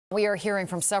We are hearing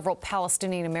from several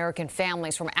Palestinian-American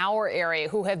families from our area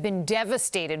who have been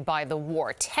devastated by the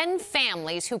war. 10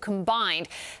 families who combined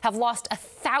have lost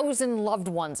 1,000 loved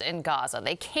ones in Gaza.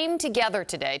 They came together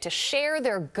today to share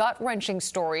their gut-wrenching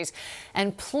stories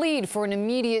and plead for an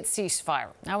immediate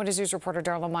ceasefire. Eyewitness News reporter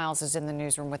Darla Miles is in the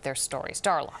newsroom with their stories.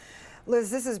 Darla.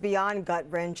 Liz, this is beyond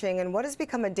gut-wrenching and what has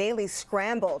become a daily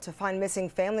scramble to find missing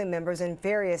family members in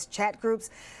various chat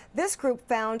groups. This group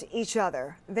found each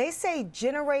other. They say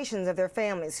generations of their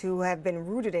families who have been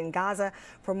rooted in Gaza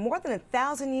for more than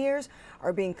 1,000 years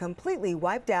are being completely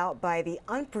wiped out by the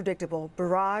unpredictable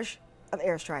barrage of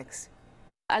airstrikes.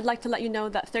 I'd like to let you know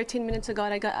that 13 minutes ago,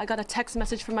 I got a text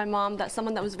message from my mom that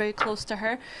someone that was very close to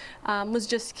her was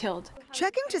just killed.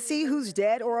 Checking to see who's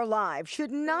dead or alive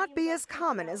should not be as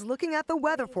common as looking at the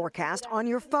weather forecast on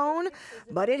your phone,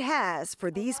 but it has for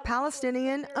these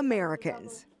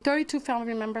Palestinian-Americans. 32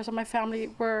 family members of my family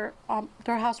were,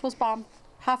 their house was bombed.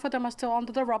 Half of them are still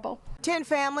under the rubble. 10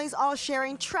 families all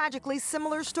sharing tragically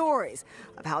similar stories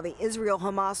of how the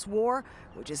Israel-Hamas war,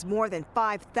 which is more than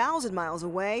 5,000 miles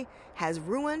away, has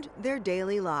ruined their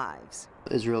daily lives.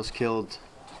 Israel's killed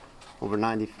over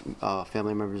 90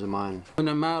 family members of mine. In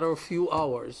a matter of few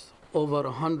hours, over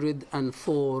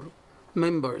 104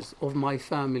 members of my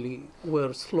family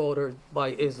were slaughtered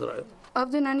by Israel.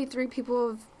 Of the 93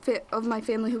 people of my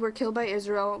family who were killed by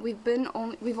Israel,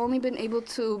 we've only been able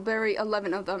to bury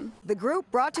 11 of them. The group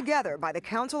brought together by the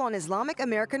Council on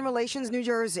Islamic-American Relations, New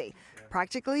Jersey,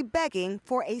 practically begging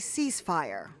for a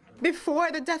ceasefire.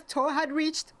 Before, the death toll had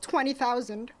reached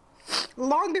 20,000.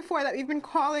 Long before that, we've been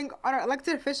calling on our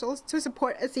elected officials to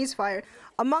support a ceasefire.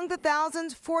 Among the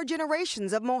thousands, 4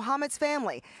 generations of Mohammed's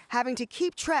family having to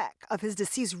keep track of his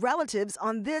deceased relatives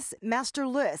on this master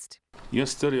list.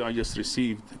 Yesterday, I just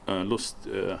received lost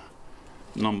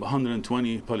number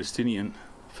 120 Palestinian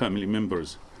family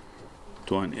members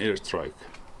to an airstrike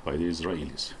by the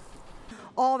Israelis.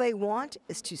 All they want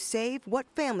is to save what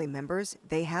family members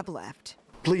they have left.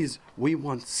 Please, we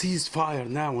want ceasefire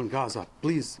now in Gaza.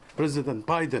 Please, President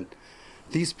Biden.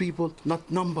 These people,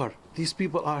 not number. These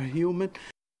people are human.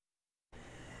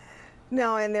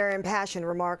 Now, in their impassioned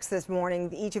remarks this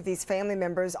morning, each of these family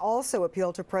members also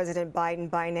appealed to President Biden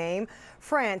by name.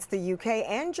 France, the UK,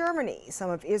 and Germany,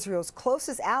 some of Israel's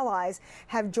closest allies,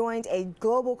 have joined a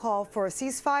global call for a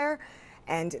ceasefire,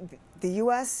 and the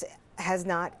U.S. has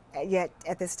not yet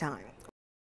at this time.